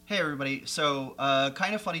Hey everybody. So,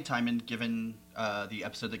 kind of funny timing given the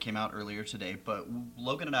episode that came out earlier today, but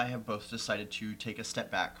Logan and I have both decided to take a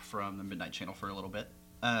step back from the Midnight Channel for a little bit.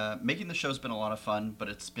 Making the show's been a lot of fun, but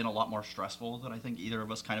it's been a lot more stressful than I think either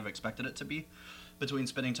of us kind of expected it to be. Between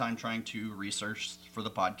spending time trying to research for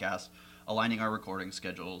the podcast, aligning our recording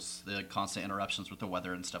schedules, the constant interruptions with the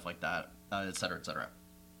weather and stuff like that, et cetera, et cetera.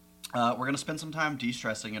 We're going to spend some time de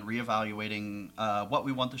stressing and reevaluating what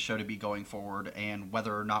we want the show to be going forward and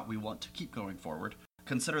whether or not we want to keep going forward.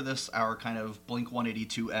 Consider this our kind of Blink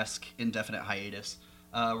 182 esque indefinite hiatus.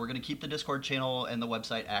 We're going to keep the Discord channel and the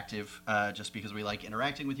website active just because we like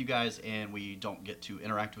interacting with you guys and we don't get to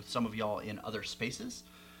interact with some of y'all in other spaces.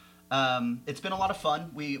 It's been a lot of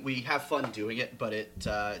fun. We have fun doing it, but it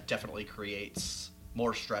definitely creates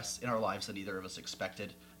more stress in our lives than either of us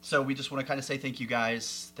expected. So we just want to kind of say thank you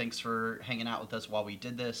guys. Thanks for hanging out with us while we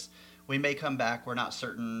did this. We may come back. We're not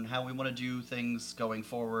certain how we want to do things going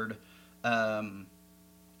forward. But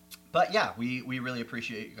yeah, we really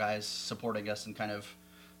appreciate you guys supporting us and kind of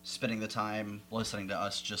spending the time listening to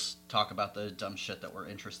us just talk about the dumb shit that we're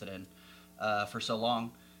interested in for so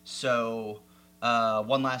long. So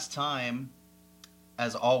one last time,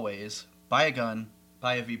 as always, buy a gun,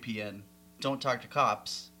 buy a VPN, don't talk to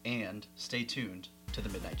cops, and stay tuned to the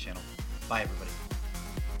Midnight Channel. Bye, everybody.